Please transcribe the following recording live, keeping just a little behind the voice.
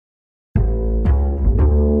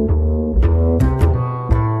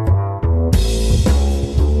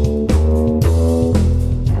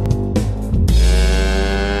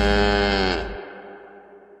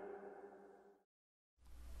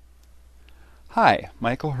Hi,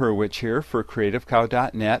 Michael Hurwitz here for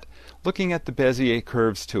CreativeCow.net, looking at the Bezier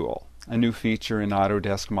Curves tool, a new feature in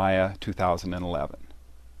Autodesk Maya 2011.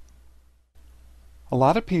 A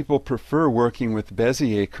lot of people prefer working with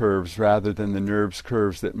Bezier curves rather than the NURBS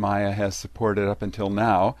curves that Maya has supported up until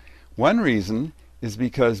now. One reason is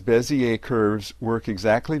because Bezier curves work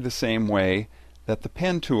exactly the same way that the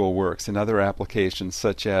pen tool works in other applications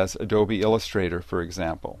such as Adobe Illustrator, for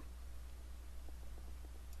example.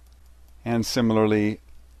 And similarly,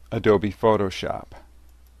 Adobe Photoshop.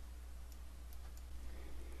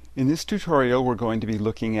 In this tutorial, we're going to be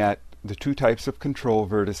looking at the two types of control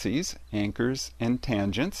vertices, anchors and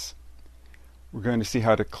tangents. We're going to see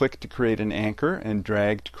how to click to create an anchor and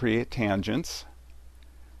drag to create tangents.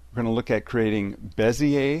 We're going to look at creating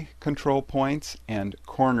Bezier control points and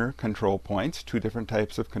corner control points, two different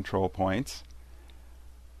types of control points.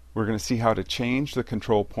 We're going to see how to change the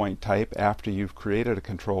control point type after you've created a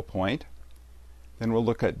control point. Then we'll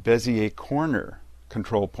look at Bezier corner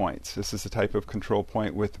control points. This is a type of control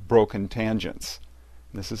point with broken tangents.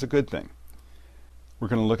 This is a good thing. We're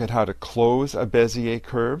going to look at how to close a Bezier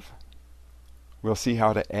curve. We'll see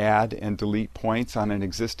how to add and delete points on an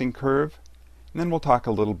existing curve. And then we'll talk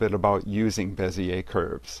a little bit about using Bezier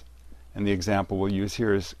curves. And the example we'll use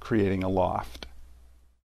here is creating a loft.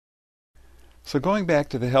 So going back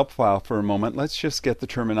to the help file for a moment, let's just get the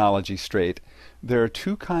terminology straight. There are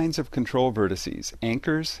two kinds of control vertices,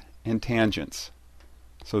 anchors and tangents.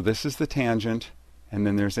 So this is the tangent, and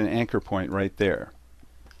then there's an anchor point right there.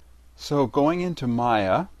 So going into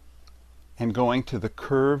Maya and going to the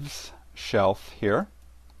curves shelf here,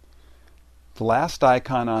 the last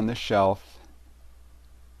icon on the shelf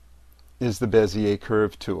is the Bezier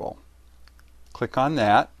curve tool. Click on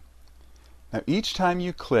that. Now each time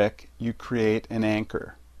you click, you create an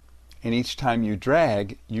anchor. And each time you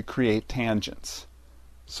drag, you create tangents.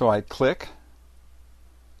 So I click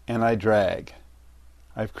and I drag.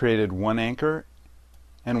 I've created one anchor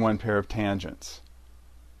and one pair of tangents.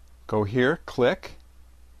 Go here, click,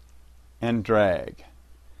 and drag.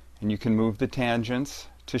 And you can move the tangents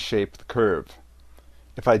to shape the curve.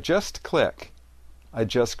 If I just click, I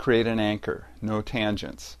just create an anchor, no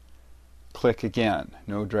tangents. Click again,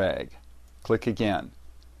 no drag. Click again.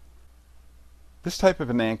 This type of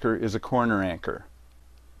an anchor is a corner anchor.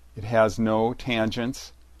 It has no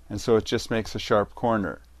tangents, and so it just makes a sharp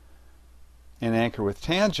corner. An anchor with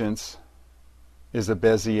tangents is a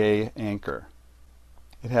Bezier anchor.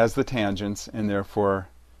 It has the tangents, and therefore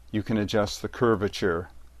you can adjust the curvature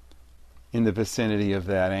in the vicinity of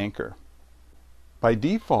that anchor. By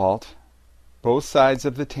default, both sides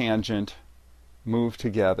of the tangent move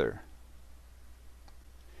together.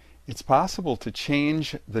 It's possible to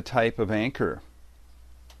change the type of anchor.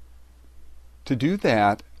 To do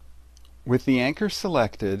that, with the anchor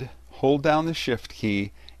selected, hold down the Shift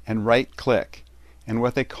key and right-click, and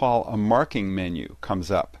what they call a marking menu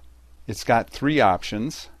comes up. It's got three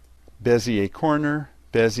options: Bezier corner,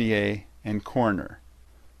 Bezier, and corner.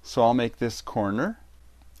 So I'll make this corner,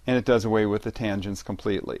 and it does away with the tangents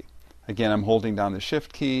completely. Again, I'm holding down the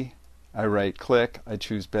Shift key, I right-click, I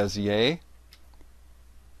choose Bezier,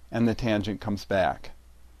 and the tangent comes back.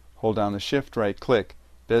 Hold down the Shift, right-click,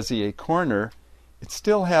 Bezier corner. It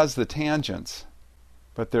still has the tangents,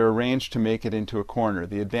 but they're arranged to make it into a corner.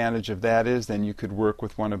 The advantage of that is then you could work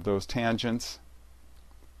with one of those tangents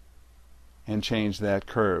and change that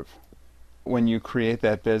curve. When you create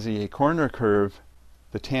that Bezier corner curve,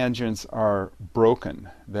 the tangents are broken.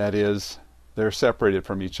 That is, they're separated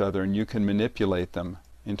from each other, and you can manipulate them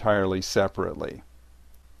entirely separately.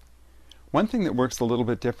 One thing that works a little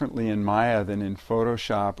bit differently in Maya than in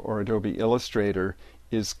Photoshop or Adobe Illustrator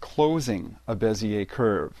is closing a Bezier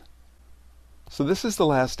curve. So this is the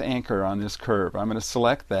last anchor on this curve. I'm going to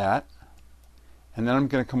select that, and then I'm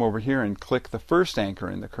going to come over here and click the first anchor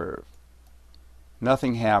in the curve.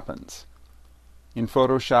 Nothing happens. In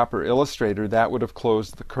Photoshop or Illustrator, that would have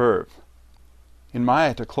closed the curve. In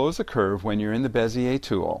Maya, to close a curve when you're in the Bezier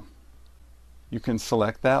tool, you can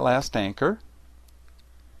select that last anchor,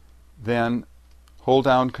 then hold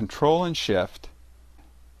down Control and Shift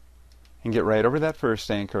and get right over that first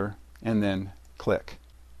anchor, and then click,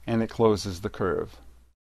 and it closes the curve.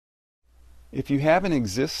 If you have an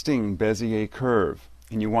existing Bezier curve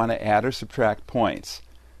and you want to add or subtract points,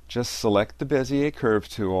 just select the Bezier curve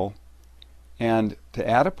tool, and to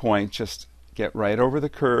add a point, just get right over the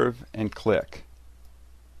curve and click,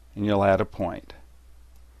 and you'll add a point.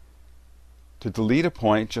 To delete a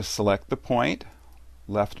point, just select the point,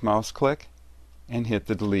 left mouse click, and hit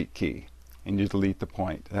the delete key, and you delete the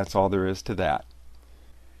point. That's all there is to that.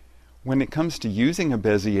 When it comes to using a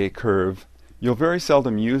Bezier curve, You'll very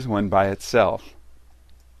seldom use one by itself.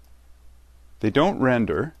 They don't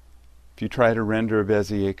render. If you try to render a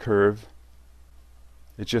Bezier curve,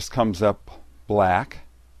 it just comes up black.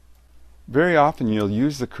 Very often you'll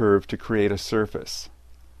use the curve to create a surface.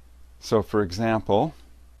 So for example,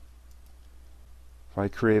 if I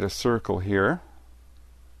create a circle here,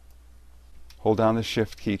 hold down the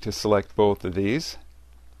Shift key to select both of these,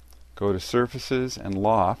 go to Surfaces and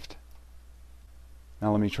Loft.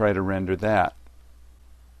 Now let me try to render that.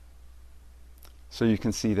 So you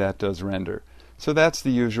can see that does render. So that's the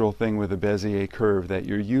usual thing with a Bezier curve, that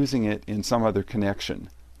you're using it in some other connection,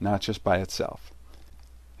 not just by itself.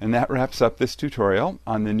 And that wraps up this tutorial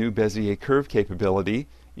on the new Bezier curve capability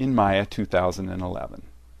in Maya 2011.